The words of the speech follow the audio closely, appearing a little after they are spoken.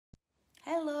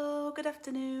good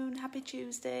afternoon, happy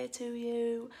Tuesday to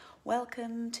you.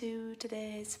 Welcome to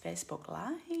today's Facebook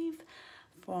Live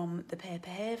from the Paper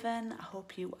Haven. I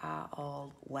hope you are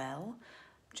all well.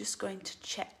 I'm just going to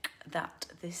check that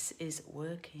this is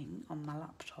working on my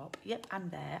laptop. Yep, I'm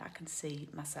there, I can see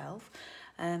myself.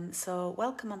 So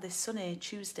welcome on this sunny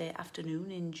Tuesday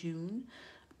afternoon in June.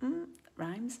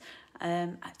 Rhymes.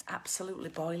 It's absolutely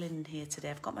boiling in here today.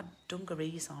 I've got my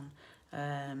dungarees on.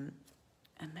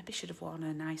 And maybe should have worn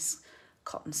a nice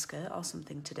cotton skirt or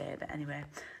something today. But anyway,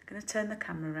 I'm going to turn the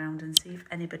camera around and see if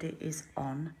anybody is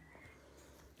on.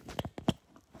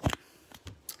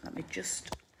 Let me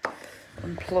just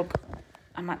unplug.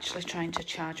 I'm actually trying to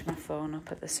charge my phone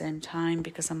up at the same time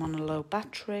because I'm on a low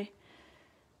battery.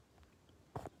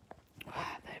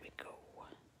 There we go.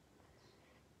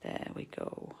 There we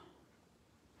go.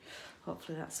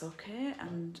 Hopefully that's okay.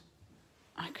 And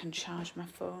I can charge my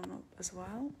phone up as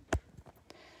well.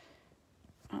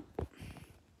 Oh.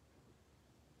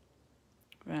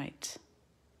 Right,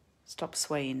 stop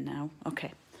swaying now.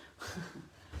 Okay.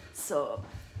 So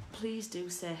please do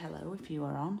say hello if you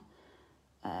are on.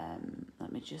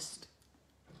 Let me just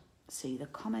see the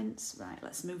comments. Right,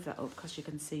 let's move that up because you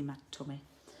can see my tummy.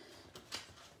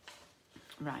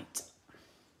 Right.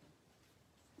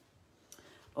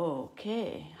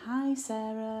 Okay. Hi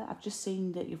Sarah, I've just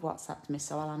seen that you've WhatsApped me,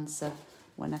 so I'll answer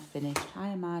when I've finished.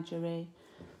 Hi Marjorie.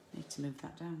 Need to move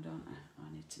that down, don't I?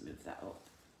 I need to move that up.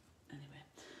 Anyway,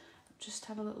 just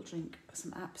have a little drink because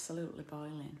I'm absolutely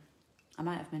boiling. I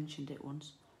might have mentioned it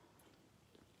once.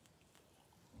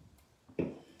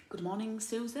 Good morning,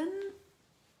 Susan.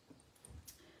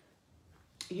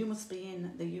 You must be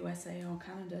in the USA or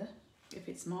Canada if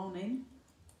it's morning.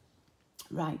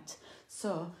 Right,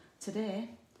 so today,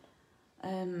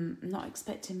 not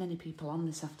expecting many people on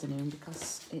this afternoon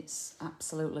because it's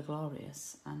absolutely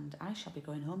glorious and I shall be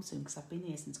going home soon because I've been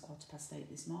here since 8:15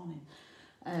 this morning.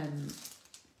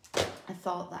 I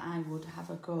thought that I would have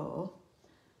a go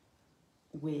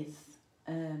with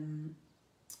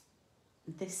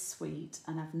this sweet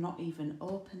and I've not even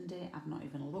opened it, I've not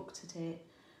even looked at it.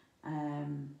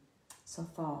 So I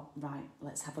thought, right,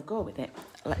 let's have a go with it.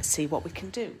 Let's see what we can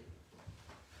do.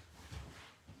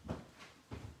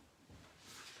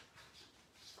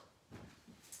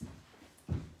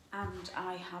 And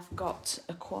I have got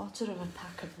 1/4 of a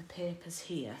pack of the papers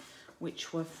here,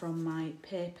 which were from my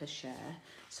paper share.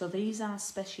 So these are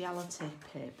speciality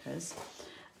papers,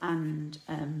 and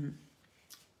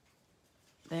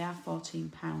they are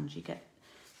 £14. You get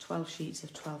 12 sheets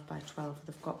of 12 by 12.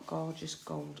 They've got gorgeous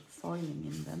gold foiling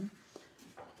in them.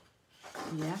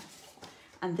 Yeah.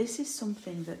 And this is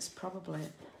something that's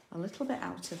probably a little bit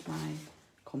out of my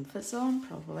comfort zone,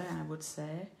 probably, I would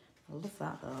say. I love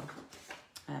that though.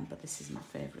 But this is my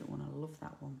favourite one. I love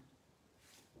that one.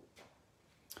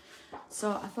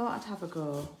 So I thought I'd have a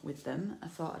go with them. I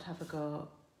thought I'd have a go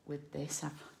with this.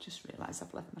 I've just realised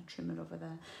I've left my trimmer over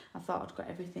there. I thought I'd got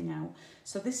everything out.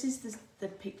 So this is the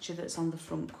picture that's on the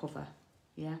front cover.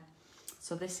 Yeah.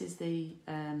 So this is the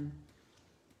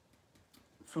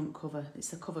front cover. It's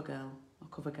the cover girl or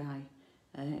cover guy.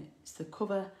 It's the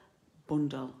cover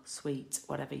bundle, suite,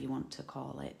 whatever you want to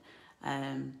call it.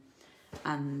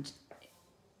 And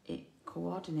it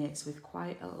coordinates with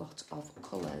quite a lot of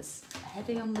colours.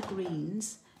 Heavy on the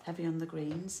greens.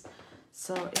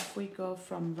 So if we go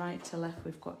from right to left,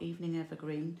 we've got Evening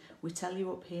Evergreen. We tell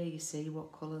you up here, you see,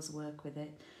 what colours work with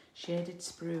it. Shaded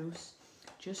Spruce,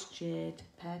 Just Jade,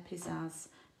 Pear Pizzazz,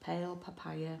 Pale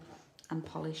Papaya and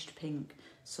Polished Pink.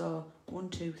 So 1,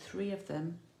 2, 3 of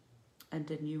them and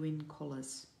a new in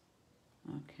colours.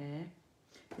 Okay.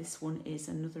 This one is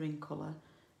another in colour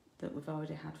that we've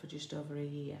already had for just over a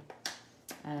year.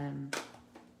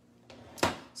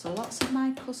 So lots of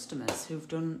my customers who've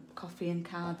done coffee and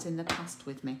cards in the past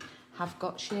with me have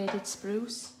got Shaded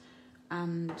Spruce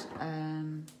and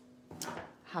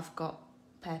have got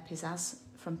Pear Pizzazz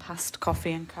from past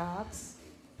coffee and cards.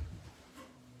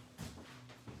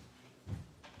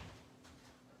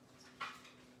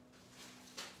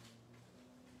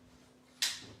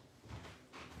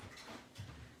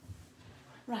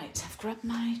 Right, I've grabbed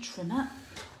my trimmer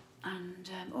and,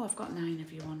 I've got 9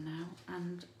 of you on now,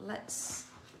 and let's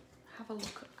have a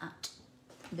look at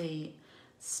the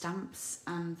stamps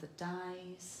and the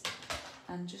dies,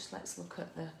 and just let's look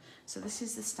at so this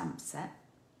is the stamp set,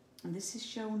 and this is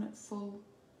shown at full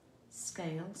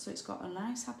scale, so it's got a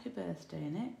nice happy birthday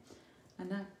in it,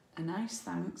 and a nice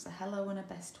thanks, a hello and a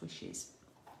best wishes,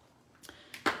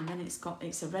 and then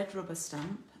it's a red rubber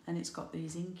stamp, and it's got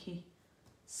these inky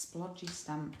splodgy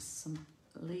stamps, some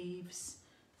leaves,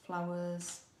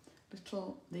 flowers,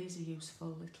 these are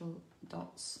useful, little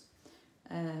dots,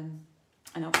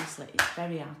 And obviously it's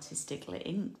very artistically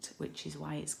inked, which is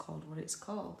why it's called what it's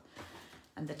called.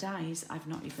 And the dies I've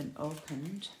not even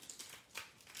opened.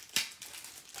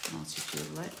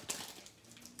 Multi-julep.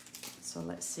 So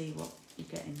let's see what you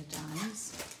get in the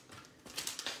dies.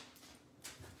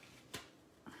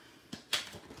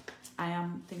 I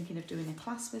am thinking of doing a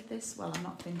class with this. Well, I'm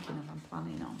not thinking of, I'm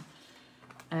planning on.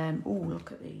 Oh,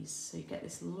 look at these. So you get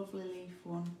this lovely leaf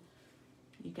one.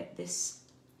 You get this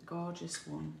gorgeous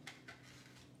one.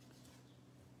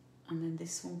 And then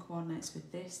this one coordinates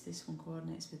with this one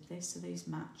coordinates with this. So these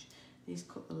match. These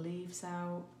cut the leaves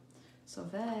out. So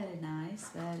very nice,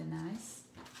 very nice.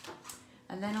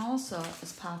 And then also,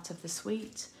 as part of the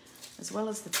suite, as well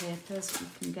as the papers, you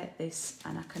can get this,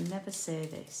 and I can never say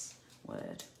this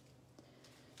word.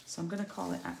 So I'm going to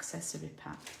call it accessory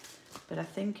pack. But I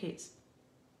think it's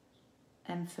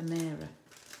ephemera.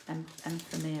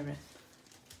 Ephemera.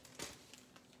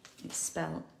 It's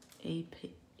spelled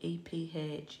E-P-H-E-M-E-R-A,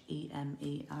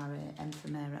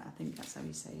 ephemera. I think that's how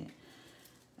you say it.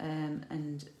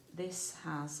 And this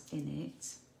has in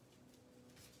it,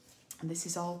 and this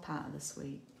is all part of the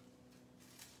suite.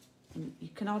 And you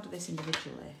can order this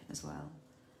individually as well.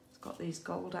 It's got these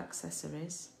gold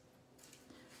accessories,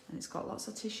 and it's got lots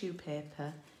of tissue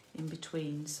paper in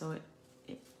between, so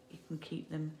you can keep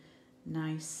them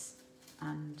nice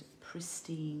and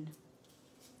pristine.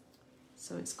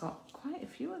 So it's got quite a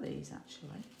few of these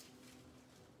actually.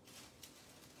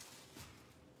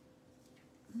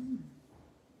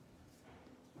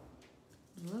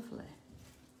 Lovely,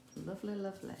 lovely,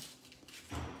 lovely.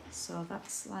 So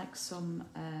that's like some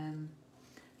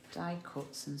die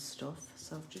cuts and stuff.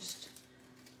 So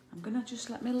I'm gonna just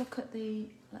let me look at it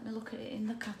in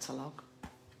the catalogue.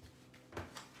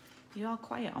 You're all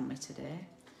quiet on me today.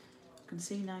 I can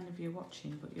see 9 of you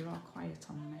watching, but you're all quiet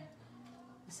on me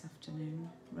this afternoon.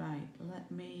 Right,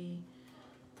 let me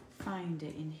find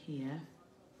it in here.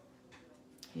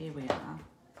 Here we are.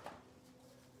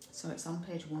 So it's on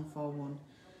page 141,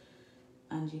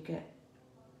 and you get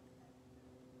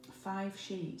 5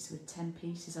 sheets with 10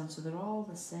 pieces on, so they're all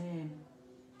the same.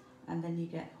 And then you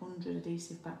get 100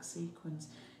 adhesive back sequins.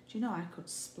 Do you know, I could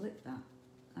split that.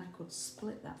 I could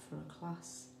split that for a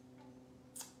class.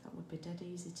 That would be dead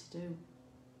easy to do.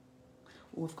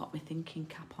 Oh, I've got my thinking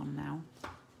cap on now.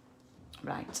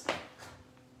 Right.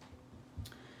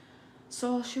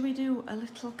 So, should we do a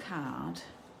little card?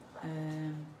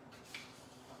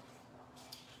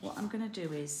 What I'm going to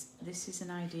do is, this is an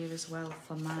idea as well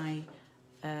for my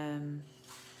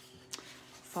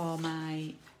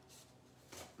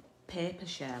paper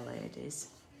share ladies,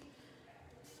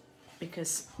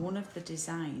 because one of the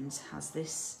designs has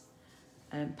this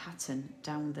pattern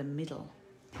down the middle.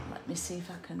 Let me see if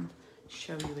I can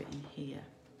show you it in here.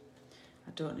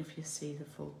 I don't know if you see the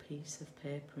full piece of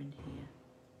paper in here.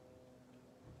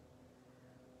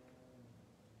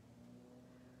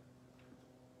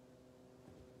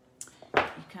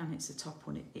 You can, it's the top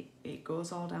one. It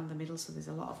goes all down the middle, so there's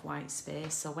a lot of white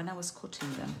space. So when I was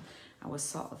cutting them, I was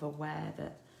sort of aware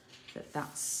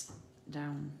that's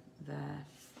down there.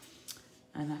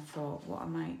 And I thought what I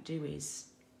might do is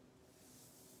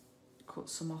cut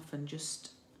some off and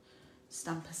just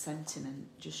stamp a sentiment,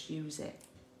 just use it.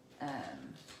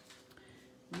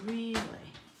 Really,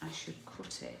 I should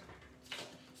cut it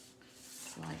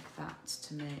like that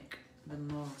to make the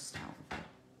most out of it.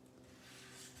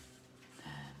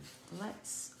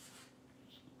 Let's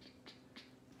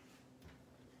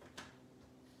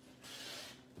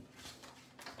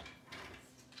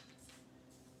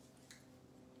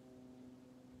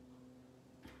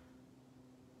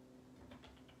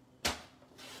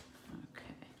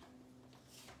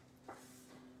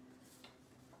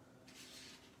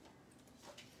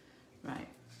right.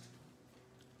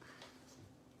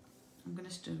 I'm going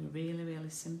to do a really, really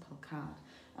simple card.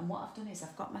 And what I've done is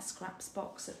I've got my scraps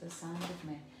box at the side of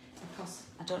me, because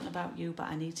I don't know about you, but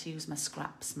I need to use my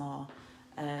scraps more.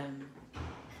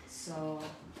 So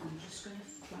I'm just going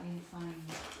to try and find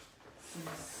some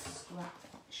scrap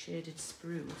shaded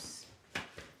spruce.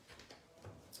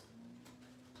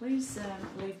 Please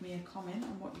leave me a comment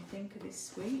on what you think of this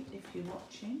suite if you're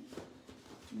watching.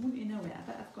 Wouldn't you know it, I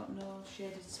bet I've got no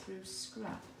shaded spruce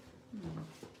scrap.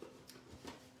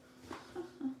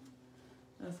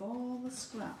 Of all the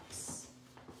scraps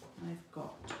I've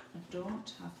got, I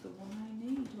don't have the one I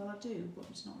need. Well, I do, but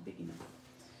it's not big enough.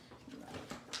 Right,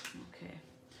 okay.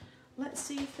 Let's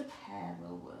see if the pear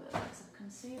will work, because I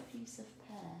can see a piece of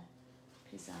pear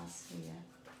pizzazz here.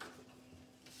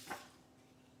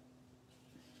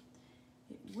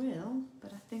 It will,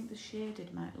 but I think the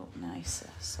shaded might look nicer.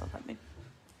 So let me...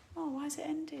 Oh, why is it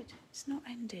ended? It's not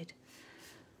ended.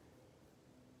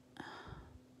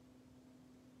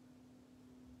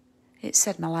 It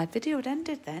said my live video had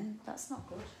ended then. That's not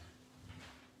good.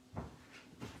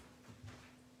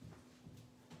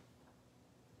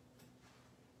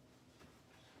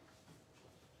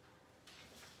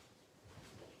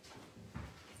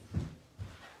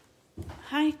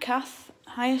 Hi Kath,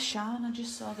 hi Sian, I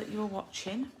just saw that you were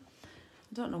watching.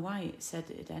 I don't know why it said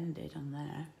it had ended on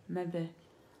there. Maybe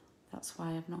that's why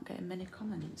I'm not getting many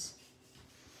comments.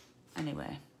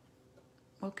 Anyway,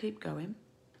 we'll keep going.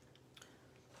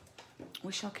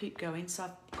 We shall keep going. So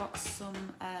I've got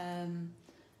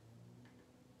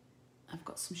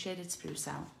some shaded spruce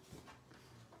out.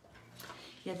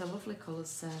 Yeah, they're lovely colours,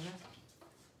 Sarah.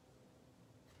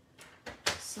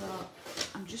 So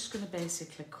I'm just going to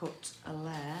basically cut a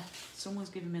layer. Someone's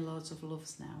giving me loads of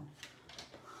loves now.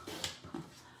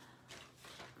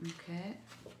 Okay.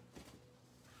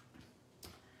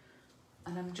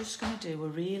 And I'm just going to do a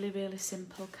really, really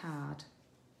simple card.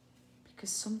 Because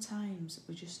sometimes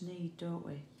we just need, don't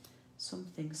we,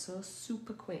 something so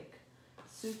super quick.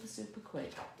 Super, super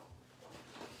quick.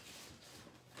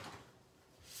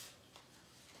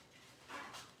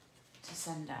 To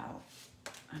send out.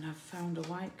 And I've found a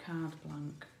white card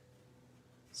blank.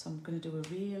 So I'm going to do a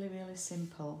really, really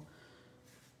simple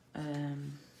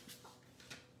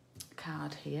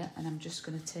card here. And I'm just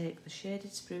going to take the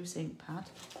shaded spruce ink pad.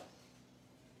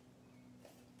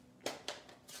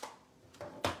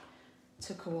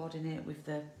 To coordinate with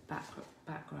the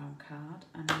background card.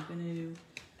 And I'm going to...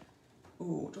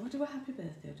 Oh, do I do a happy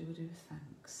birthday or do I do a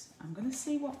thanks? I'm going to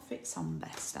see what fits on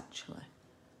best, actually.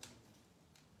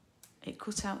 It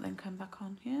cut out, then come back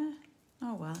on. Yeah.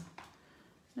 Oh, well.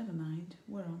 Never mind.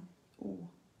 We're on. Oh,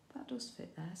 that does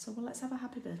fit there. So, well, let's have a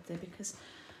happy birthday because,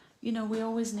 you know, we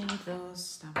always need those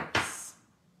stamps.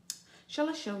 Shall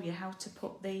I show you how to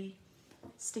put the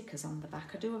stickers on the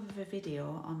back? I do have a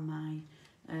video on my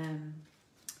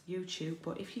YouTube,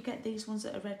 but if you get these ones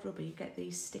that are red rubber, you get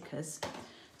these stickers.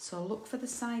 So look for the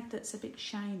side that's a bit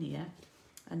shinier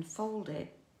and fold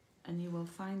it, and you will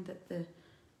find that the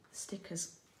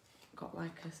stickers got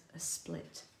like a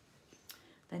split.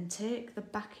 Then take the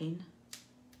backing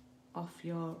off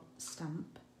your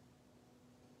stamp,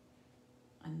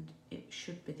 and it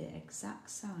should be the exact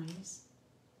size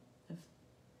of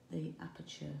the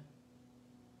aperture,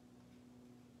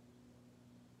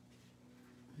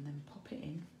 and then pop it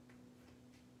in.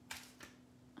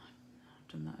 I've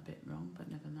done that a bit wrong, but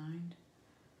never mind.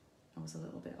 I was a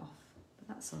little bit off, but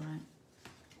that's all right.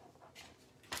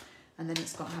 And then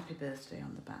it's got happy birthday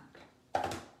on the back.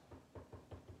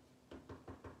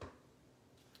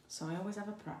 So I always have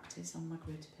a practice on my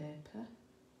grid paper.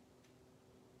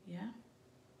 Yeah.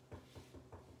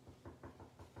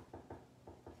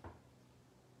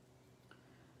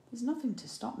 There's nothing to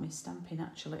stop me stamping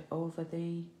actually over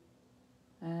the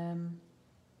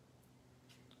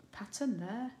pattern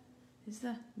there. Is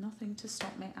there? Nothing to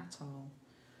stop me at all.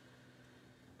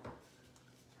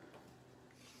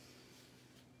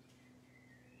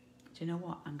 Do you know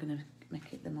what? I'm going to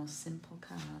make it the most simple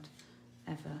card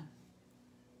ever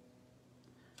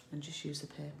and just use the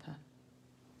paper.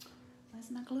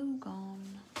 Where's my glue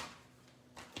gone?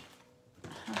 I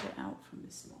had it out from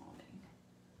this morning.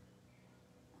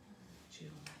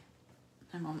 Julie.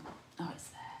 Hang on. Oh, it's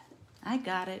there. I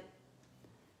got it.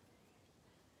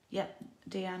 Yep,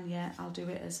 Deanne, yeah, I'll do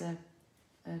it as a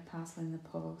parcel in the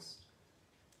post.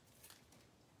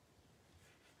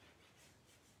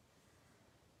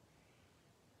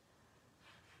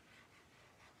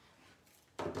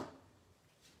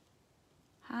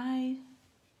 Hi,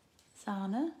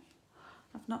 Zana.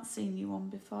 I've not seen you on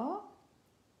before.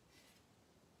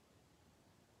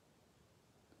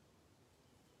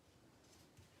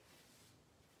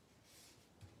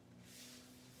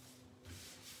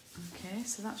 Okay,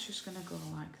 so that's just going to go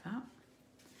like that.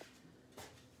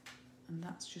 And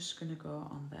that's just going to go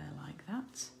on there like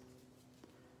that.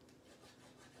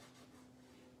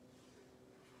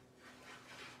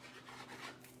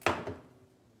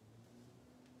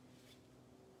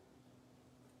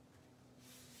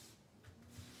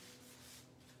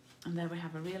 And there we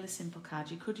have a really simple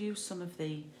card. You could use some of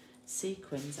the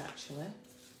sequins actually,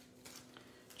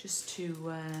 just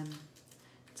to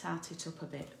tart it up a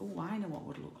bit. Oh, I know what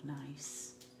would look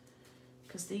nice.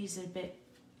 Because these are a bit,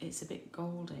 it's a bit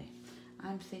goldy.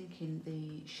 I'm thinking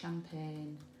the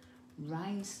champagne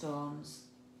rhinestones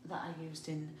that I used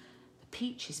in the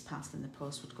peaches parcel in the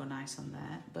post would go nice on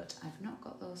there, but I've not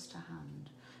got those to hand.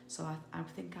 So I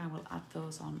think I will add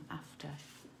those on after.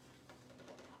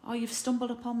 Oh, you've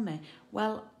stumbled upon me.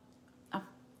 Well, I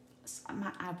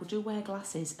do wear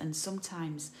glasses, and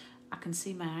sometimes I can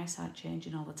see my eyesight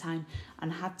changing all the time.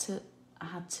 And I had to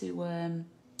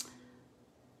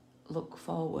look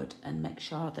forward and make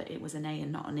sure that it was an A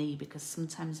and not an E, because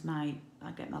sometimes I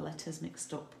get my letters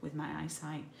mixed up with my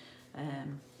eyesight.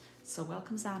 So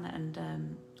welcome, Zana,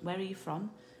 and where are you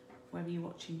from? Where are you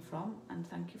watching from? And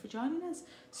thank you for joining us.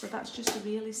 So that's just a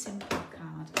really simple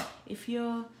card. If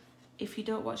you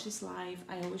don't watch this live,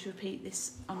 I always repeat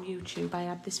this on YouTube. I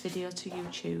add this video to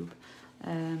YouTube.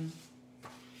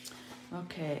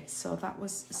 Okay, so that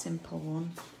was a simple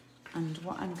one. And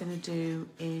what I'm going to do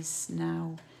is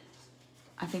now,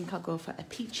 I think I'll go for a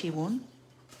peachy one.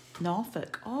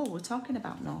 Norfolk. Oh, we're talking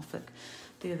about Norfolk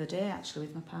the other day, actually,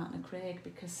 with my partner Craig,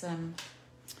 because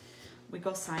we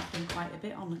go cycling quite a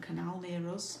bit on the canal near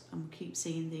us, and we keep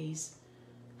seeing these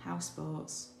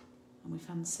houseboats, and we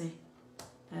fancy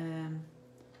a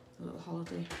little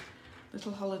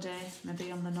holiday,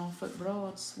 maybe on the Norfolk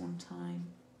Broads one time.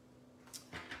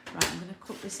 Right, I'm going to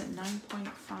cut this at 9.5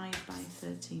 by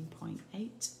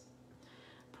 13.8.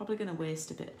 Probably going to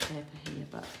waste a bit of paper here,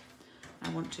 but I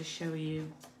want to show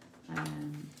you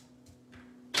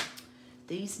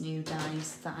these new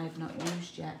dies that I've not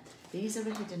used yet. These are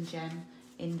a hidden gem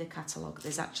in the catalogue.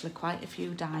 There's actually quite a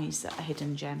few dies that are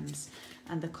hidden gems,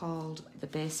 and they're called the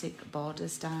Basic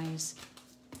Borders dies.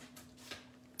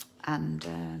 And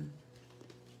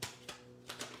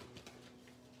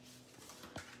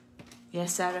yeah,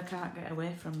 Sarah can't get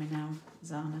away from me now,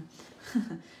 Zana.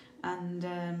 And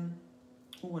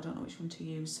oh, I don't know which one to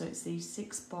use. So it's these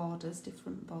 6 borders,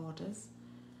 different borders.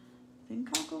 I think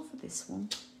I'll go for this one.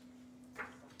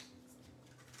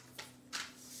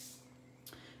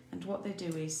 And what they do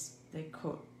is they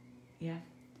cut, yeah,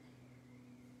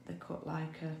 they cut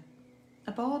like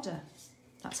a border.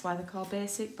 That's why they're called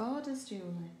Basic Borders,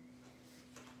 Julie.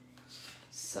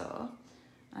 So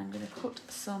I'm going to cut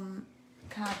some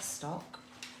cardstock,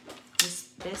 this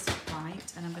basic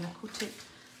white, and I'm going to cut it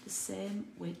the same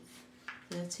width,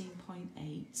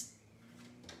 13.8.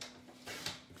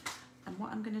 And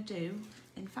what I'm going to do,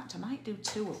 in fact I might do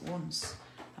 2 at once.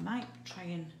 I might try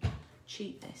and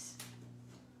cheat this,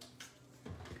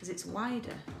 because it's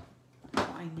wider than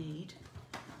what I need.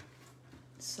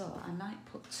 So I might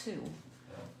put 2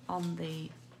 on the...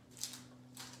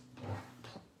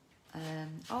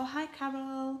 oh, hi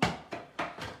Carol!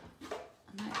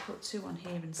 I might put 2 on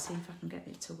here and see if I can get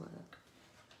it to work.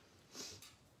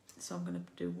 So I'm going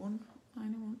to do one. I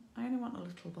only want a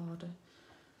little border.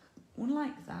 One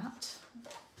like that.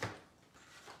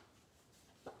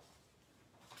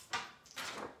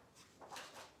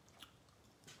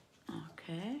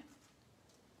 Okay.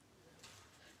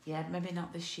 Yeah, maybe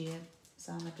not this year,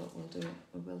 Zana, but we'll do it.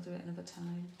 We will do it another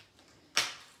time.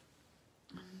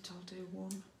 And I'll do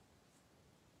one.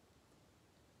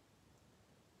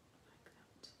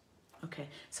 Okay,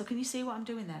 so can you see what I'm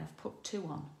doing there? I've put 2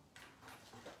 on.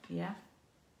 Yeah?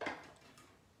 I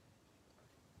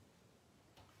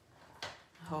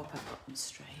hope I've got them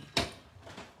straight.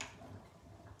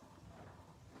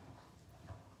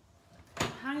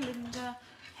 Hi Linda.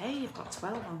 Hey, you've got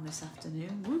 12 on this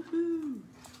afternoon. Woohoo!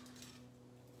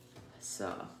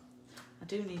 So, I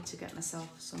do need to get myself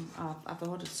some... Oh, I've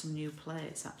ordered some new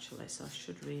plates actually, so I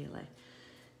should really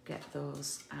get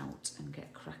those out and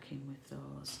get cracking with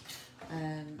those.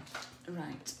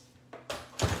 Right.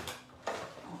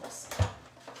 Oops.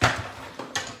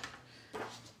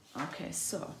 Okay,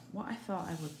 so what I thought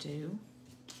I would do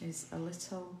is a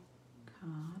little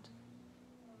card,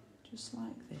 just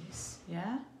like this,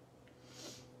 yeah?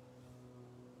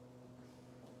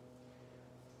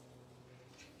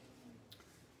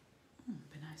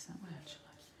 Be nice that way actually.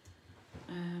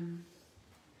 I'm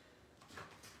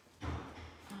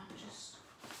just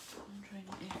wondering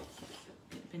if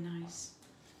it'd be nice.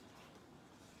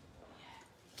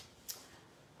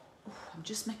 Yeah. Ooh, I'm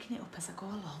just making it up as I go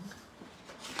along.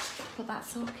 But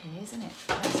that's okay, isn't it?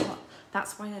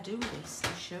 That's why I do this, to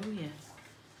show you.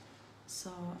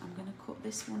 So I'm going to cut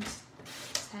this one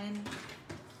 10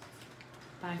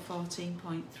 by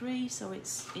 14.3, so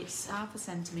it's ½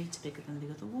 centimetre bigger than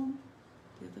the other one,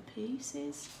 the other piece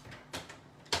is.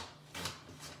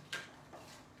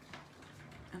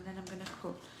 And then I'm going to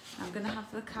cut, I'm going to have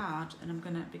the card, and I'm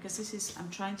going to, because this is, I'm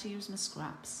trying to use my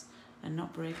scraps and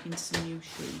not break into some new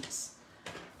sheets.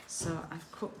 So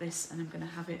I've cut this and I'm going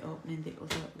to have it opening the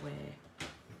other way.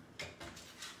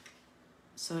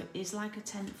 So it is like a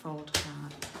 10-fold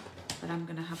card, but I'm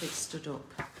going to have it stood up.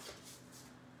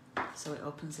 So it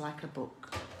opens like a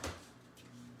book.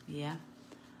 Yeah.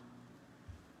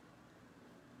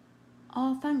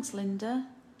 Oh, thanks, Linda.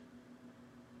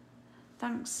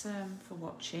 Thanks for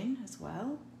watching as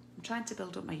well. I'm trying to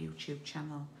build up my YouTube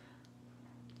channel.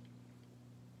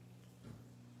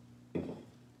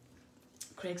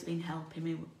 Craig's been helping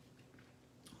me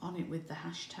on it with the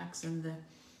hashtags and the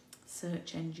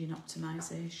search engine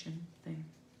optimization thing.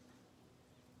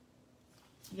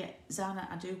 Yeah,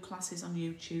 Zana, I do classes on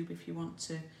YouTube if you want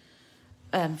to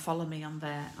follow me on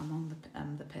there. I'm on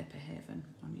the Paper Haven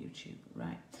on YouTube.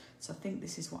 Right, so I think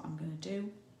this is what I'm going to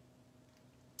do.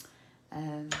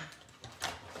 I'm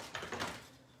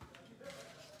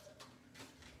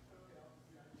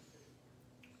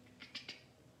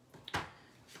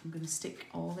going to stick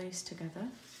all these together.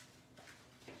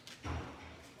 I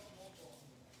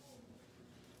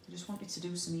just wanted to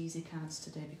do some easy cards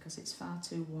today because it's far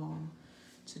too warm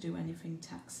to do anything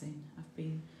taxing. I've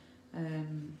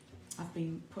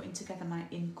been putting together my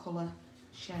in colour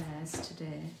shares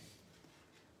today,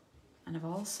 and I've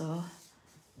also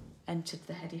entered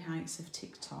the heady heights of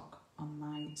TikTok on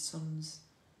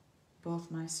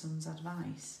both my sons'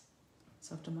 advice.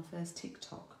 So I've done my first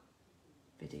TikTok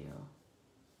video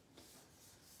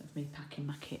of me packing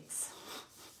my kits,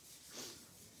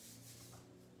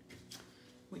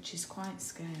 which is quite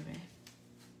scary.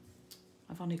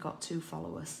 I've only got 2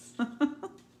 followers.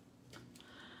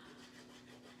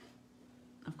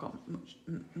 I've got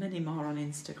many more on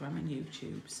Instagram and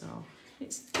YouTube, so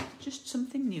it's just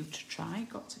something new to try.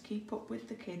 Got to keep up with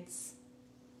the kids,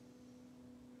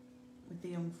 with the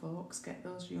young folks, get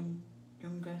those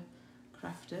younger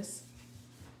crafters.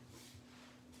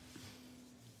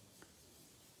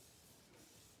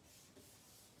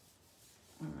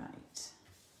 All right.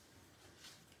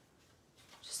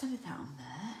 Just added that on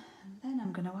there, and then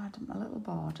I'm going to add a little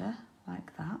border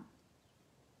like that.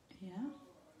 Yeah.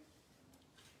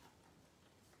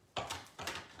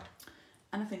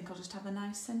 And I think I'll just have a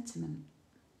nice sentiment.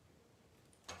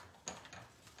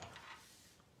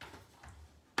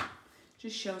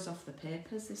 Just shows off the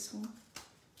papers, this one.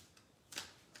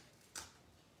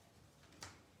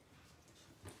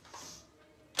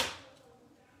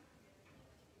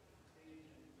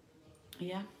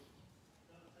 Yeah.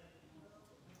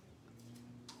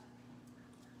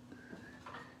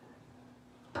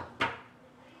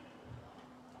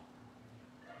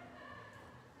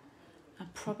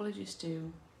 I'd probably just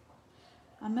do,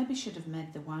 I maybe should have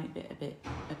made the white bit a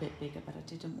bit bigger, but I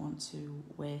didn't want to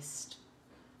waste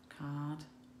card.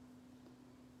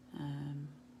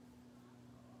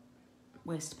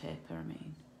 Waste paper, I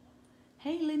mean.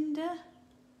 Hey, Linda.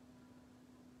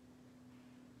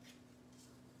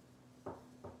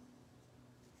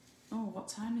 Oh, what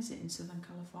time is it in Southern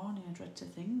California? I dread to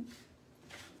think.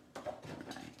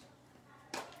 Right.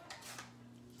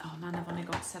 Oh man, I've only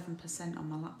got 7% on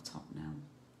my laptop now.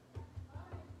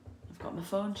 I've got my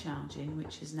phone charging,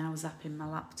 which is now zapping my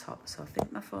laptop, so I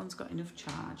think my phone's got enough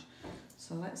charge.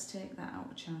 So let's take that out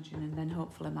of charging, and then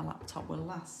hopefully my laptop will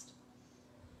last.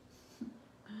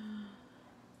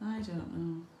 I don't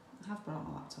know. I have brought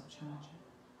my laptop charger.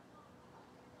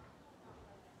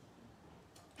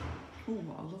 Oh,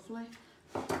 what a lovely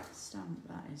stamp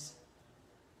that is.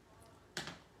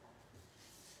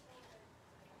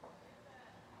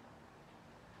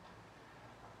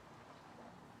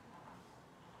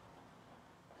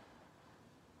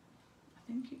 I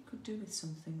think it could do with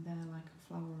something there, like a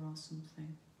flower or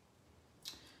something.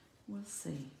 We'll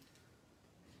see.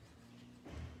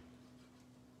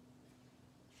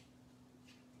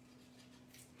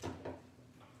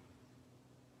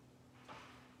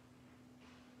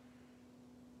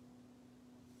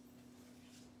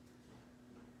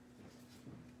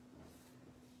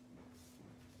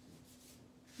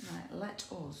 Let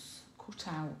us cut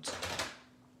out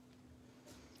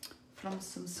from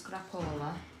some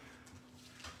scrapola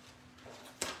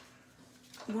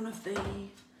one of the,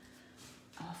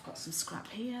 I've got some scrap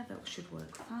here that should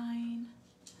work fine.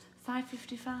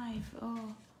 5:55,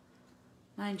 oh.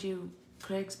 Mind you,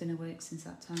 Craig's been awake since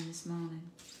that time this morning.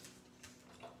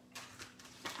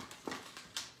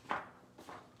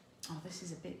 Oh, this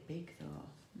is a bit big though.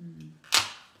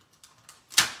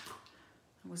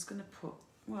 I was going to put,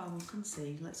 well, we can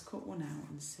see. Let's cut one out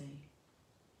and see.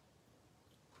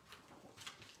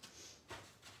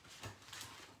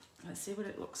 Let's see what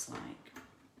it looks like.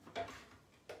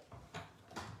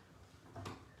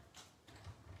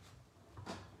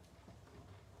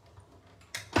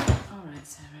 All right,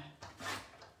 Sarah.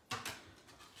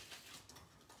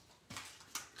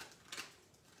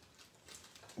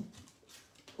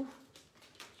 Oh,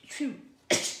 phew.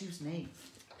 Excuse me.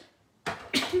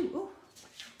 Phew. Oh.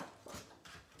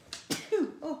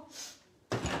 Oh,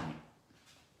 right.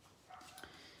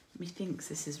 Methinks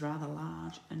this is rather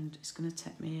large, and it's going to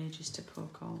take me ages to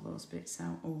poke all those bits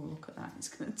out. Oh, look at that, it's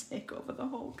going to take over the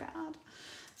whole card.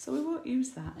 So we won't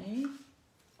use that, eh?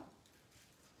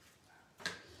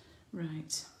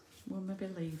 Right, we'll maybe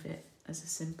leave it as a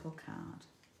simple card.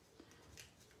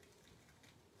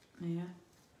 here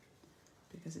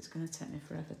because it's going to take me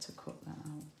forever to cut that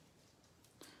out.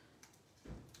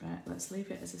 Right, let's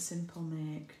leave it as a simple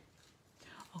make.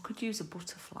 I could use a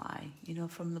butterfly, you know,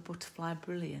 from the Butterfly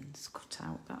Brilliance cut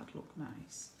out. That would look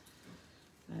nice.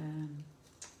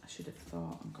 I should have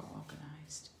thought and got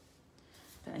organised.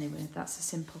 But anyway, that's a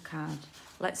simple card.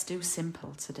 Let's do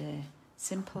simple today.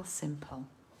 Simple, simple.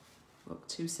 Look,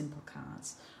 2 simple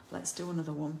cards. Let's do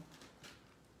another one.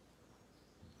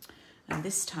 And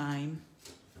this time,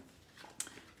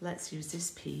 let's use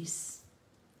this piece.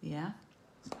 Yeah.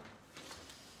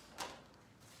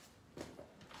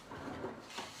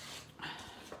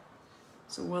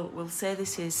 So we'll say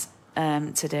this is,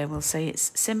 today we'll say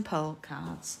it's simple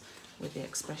cards with the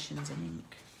expressions in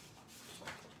ink.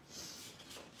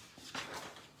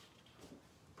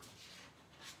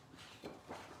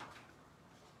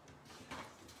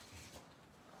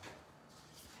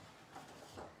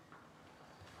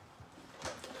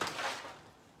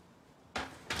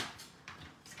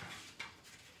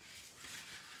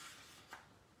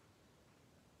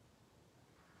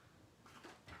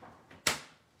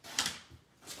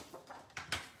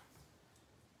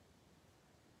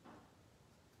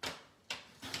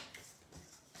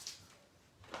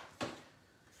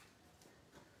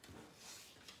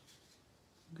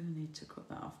 I'm going to need to cut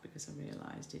that off because I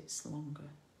realised it's longer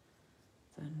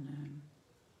than...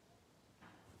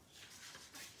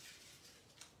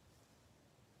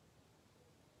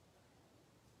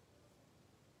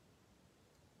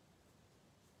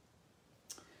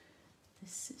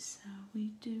 This is how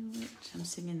we do it. I'm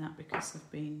singing that because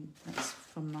that's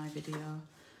from my video.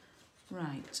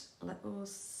 Right, let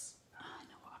us... I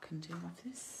know what I can do with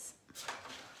this.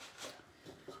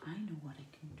 I know what I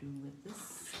can do with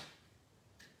this.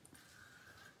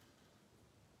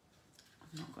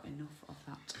 I've not got enough of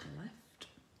that left,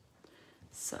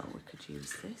 so we could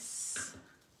use this.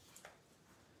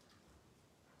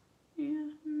 Yeah,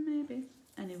 maybe.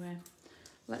 Anyway,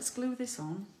 let's glue this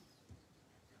on.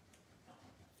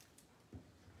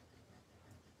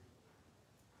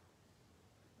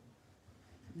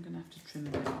 I'm going to have to trim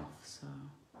a bit off, so,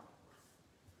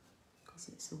 because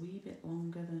it's a wee bit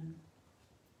longer than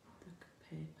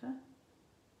the paper.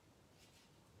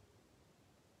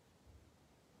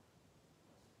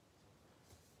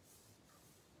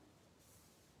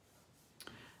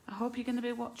 I hope you're going to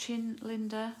be watching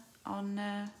Linda on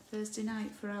Thursday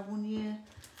night for our 1 year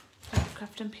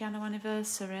Craft and Piano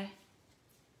anniversary.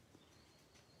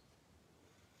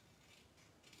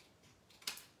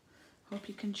 Hope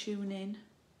you can tune in.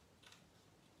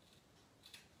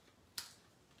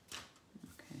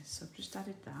 Okay, so I've just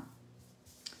added that.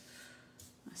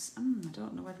 I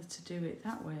don't know whether to do it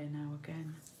that way now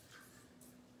again.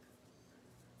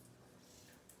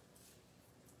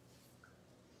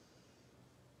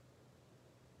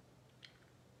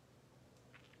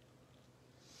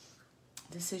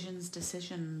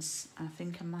 Decisions. I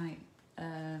think I might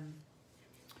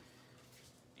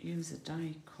use a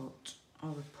die cut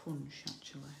or a punch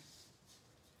actually.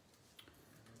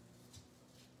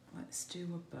 Let's do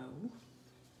a bow.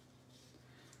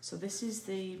 So this is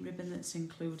the ribbon that's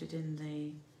included in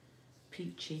the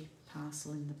peachy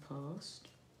parcel in the post.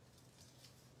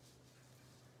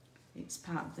 It's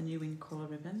part of the new in colour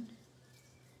ribbon.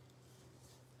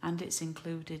 And it's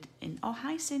included in... Oh,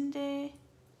 hi Cindy!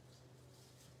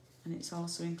 And it's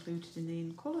also included in the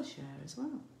in colour share as well.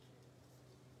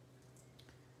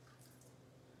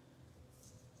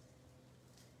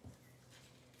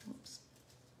 Oops.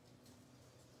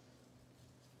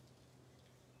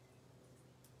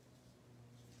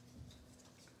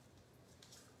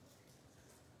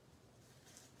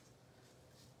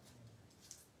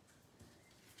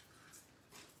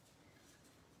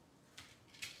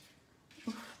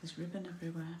 Oof, there's ribbon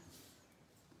everywhere.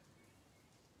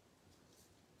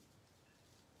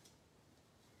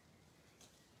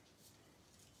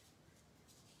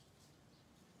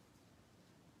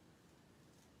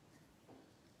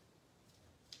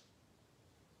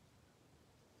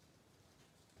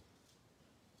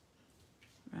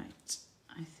 Right,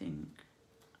 I think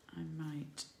I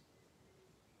might...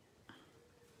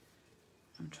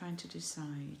 I'm trying to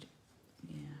decide,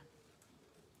 yeah.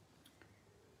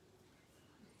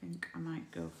 I think I might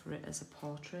go for it as a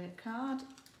portrait card.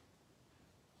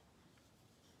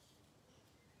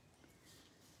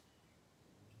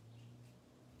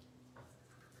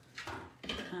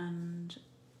 And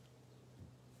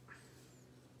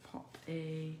pop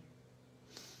a...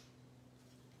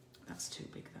 That's too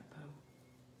big, that bow.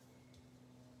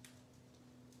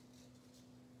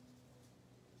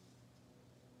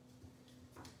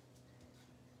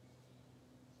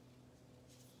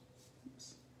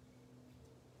 Oops.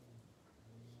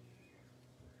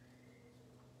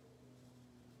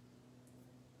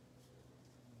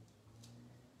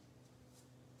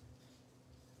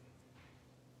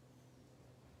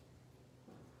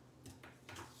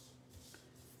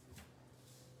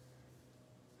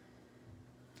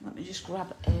 me just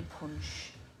grab a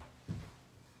punch.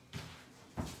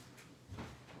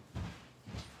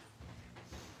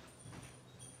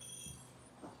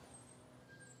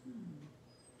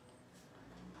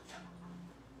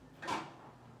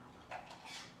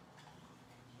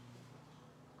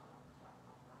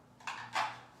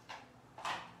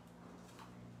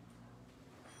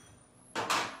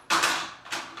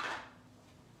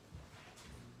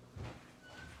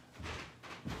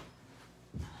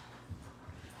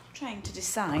 Trying to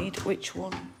decide which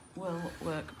one will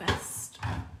work best.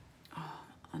 Oh,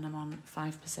 and I'm on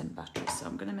 5% battery, so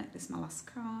I'm going to make this my last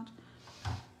card.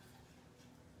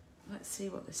 Let's see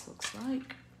what this looks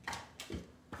like.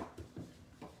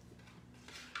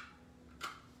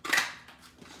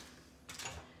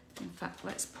 In fact,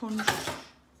 let's punch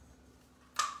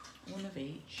one of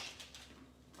each.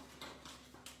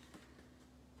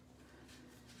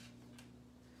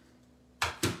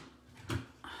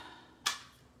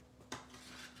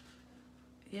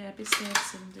 Yeah, be safe,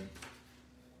 Cindy.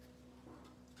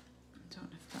 I don't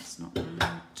know if that's not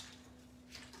right.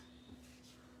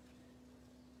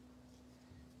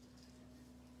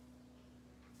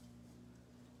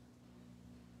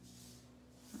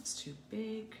 That's too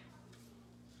big.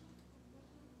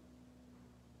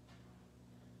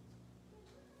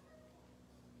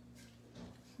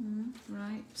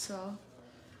 Right, so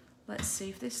let's see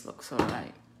if this looks all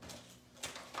right.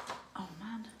 Oh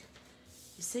man,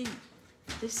 you see,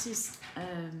 this is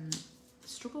a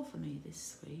struggle for me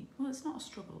this week. Well, it's not a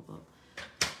struggle, but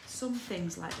some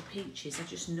things like the peaches, I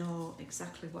just know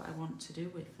exactly what I want to do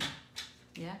with them.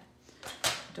 Yeah, I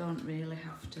don't really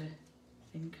have to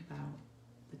think about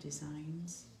the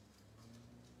designs.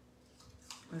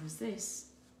 Whereas this,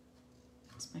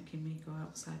 it's making me go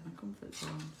outside my comfort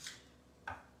zone.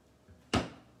 And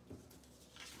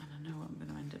I know what I'm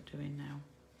going to end up doing now.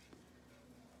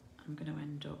 I'm going to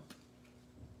end up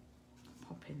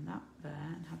popping that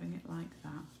there and having it like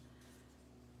that,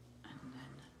 and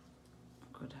then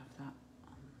I could have that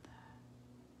on there.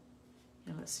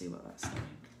 Yeah, let's see what that's like.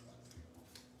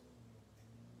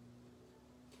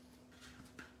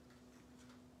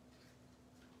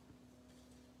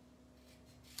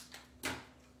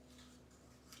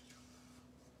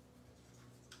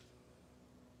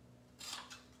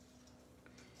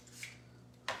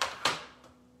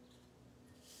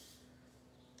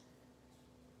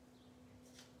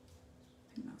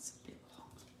 That's a bit long.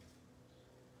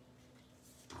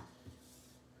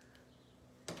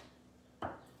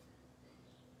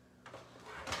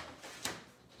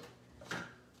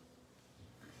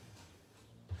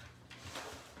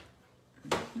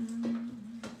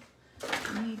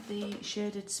 I need the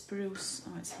shaded spruce.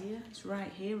 Oh, it's here. It's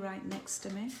right here, right next to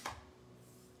me.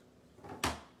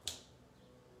 Right,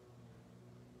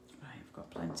 I've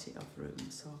got plenty of room,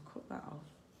 so I'll cut that off.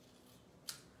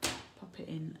 Pop it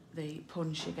in the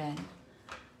punch again.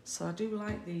 So I do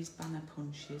like these banner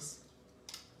punches.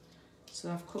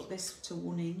 So I've cut this to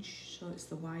 1 inch, so it's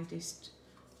the widest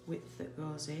width that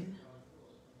goes in.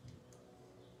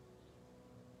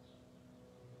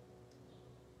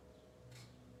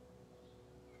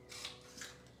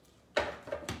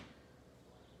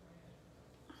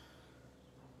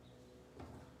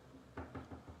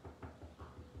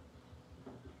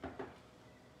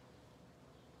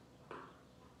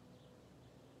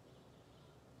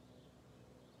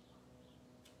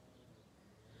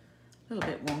 A little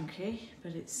bit wonky,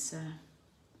 but it's a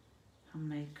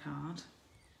handmade card.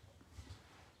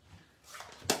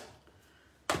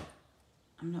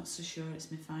 I'm not so sure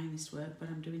it's my finest work, but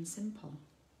I'm doing simple.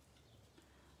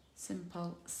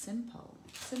 Simple, simple,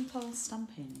 simple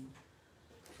stamping.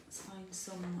 Let's find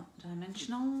some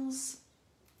dimensionals.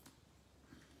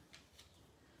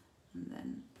 And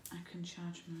then I can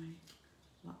charge my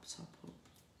laptop up.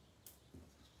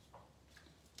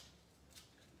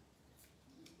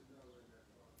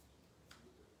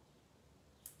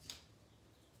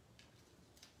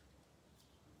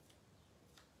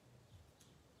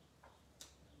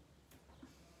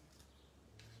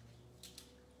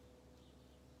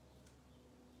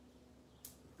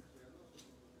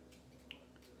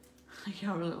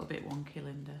 You're a little bit wonky,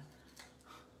 Linda.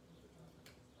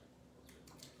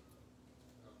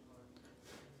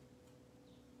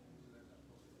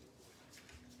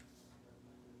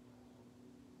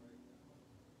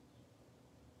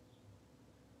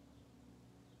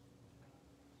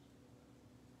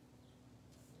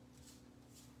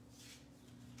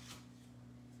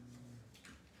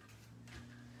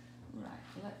 Right,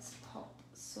 let's pop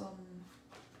some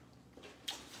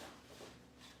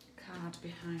card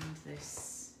behind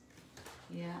this.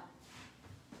 Yeah.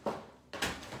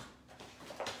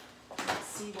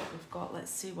 Let's see what we've got. Let's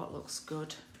see what looks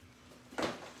good.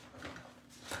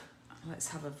 Let's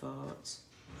have a vote.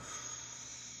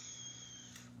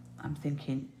 I'm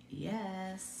thinking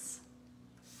yes.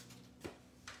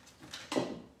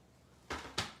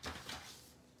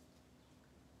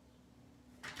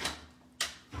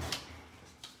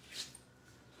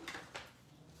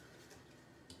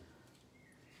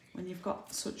 When you've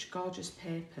got such gorgeous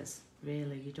papers,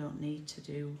 really, you don't need to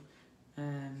do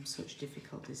such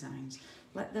difficult designs.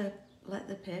 Let the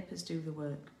papers do the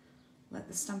work. Let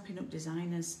the Stampin' Up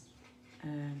designers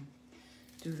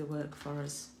do the work for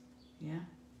us. Yeah.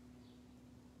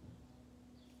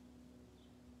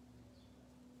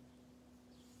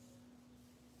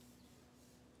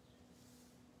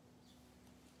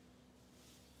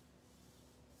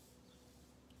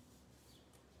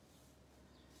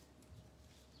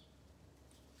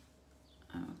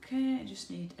 Okay, I just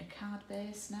need a card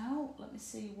base now. Let me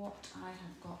see what I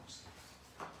have got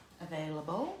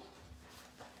available.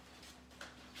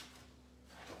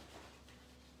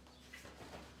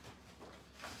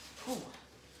 Oh,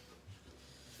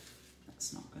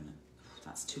 that's not gonna,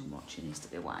 that's too much. It needs to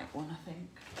be a white one, I think.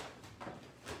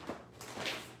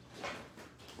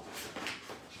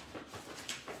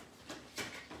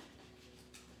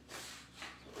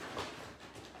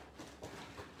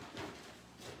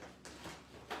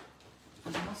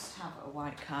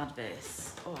 White card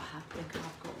base. Oh, I think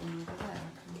I've got one over there.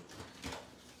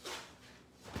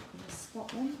 Can I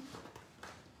spot one?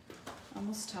 I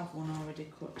must have one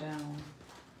already cut down.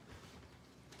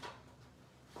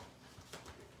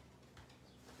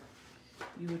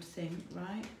 You would think,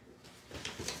 right?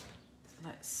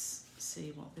 Let's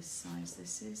see what this size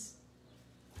this is.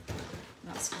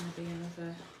 That's going to be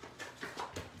another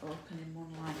opening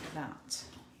one like that.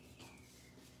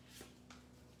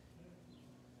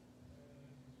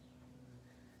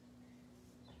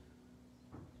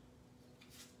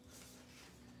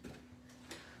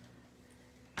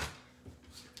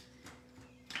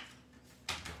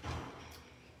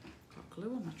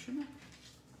 Glue on my trimmer.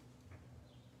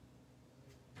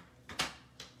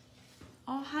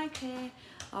 Oh, hi Kay.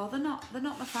 Oh, they're not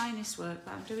my finest work,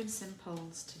 but I'm doing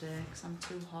simples today because I'm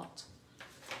too hot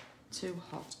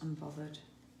and bothered.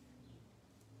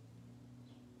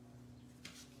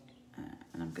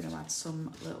 And I'm going to add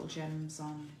some little gems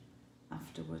on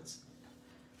afterwards.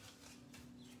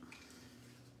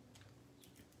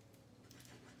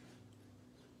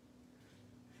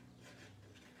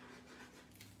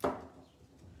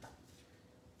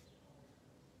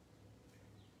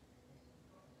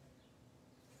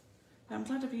 I'm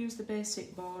glad I've used the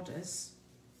basic borders.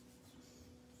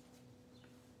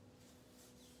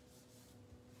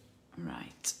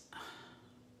 Right.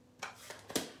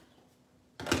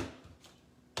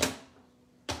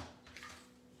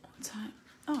 What time?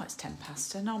 Oh, it's 10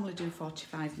 past. I normally do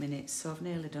 45 minutes, so I've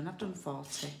nearly done. I've done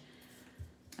 40.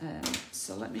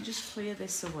 So let me just clear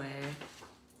this away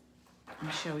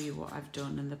and show you what I've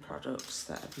done and the products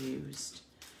that I've used.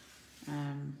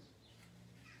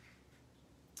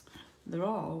 They're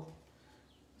all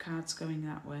cards going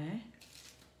that way.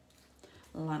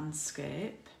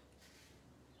 Landscape.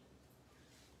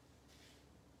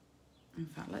 In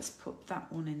fact, let's put that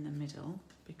one in the middle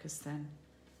because then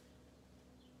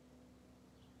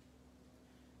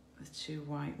the two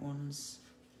white ones.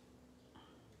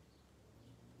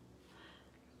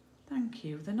 Thank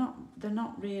you. They're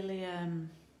not really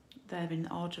they're in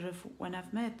order of when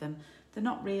I've made them. They're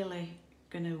not really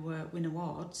going to win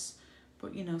awards.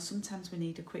 But, you know, sometimes we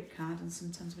need a quick card and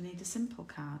sometimes we need a simple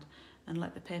card and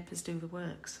let the papers do the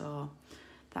work. So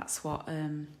that's what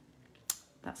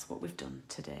we've done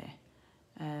today.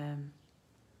 Oh,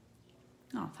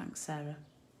 thanks, Sarah.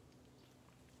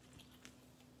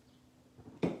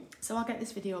 So I'll get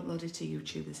this video uploaded to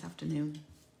YouTube this afternoon.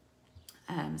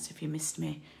 So if you missed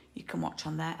me, you can watch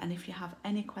on there. And if you have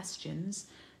any questions,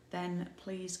 then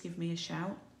please give me a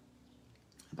shout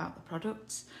about the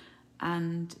products.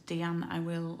 And Deanne, I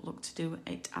will look to do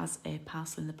it as a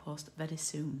parcel in the post very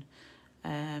soon.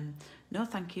 No,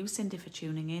 thank you, Cindy, for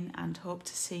tuning in, and hope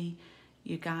to see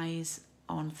you guys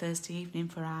on Thursday evening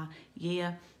for our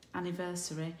year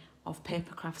anniversary of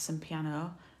Paper Crafts and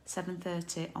Piano,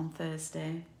 7:30 on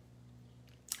Thursday.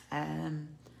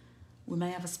 We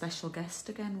may have a special guest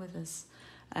again with us.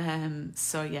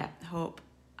 So yeah, hope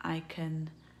we can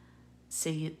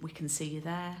see you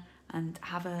there. And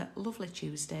have a lovely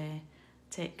Tuesday.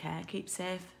 Take care, keep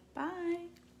safe. Bye.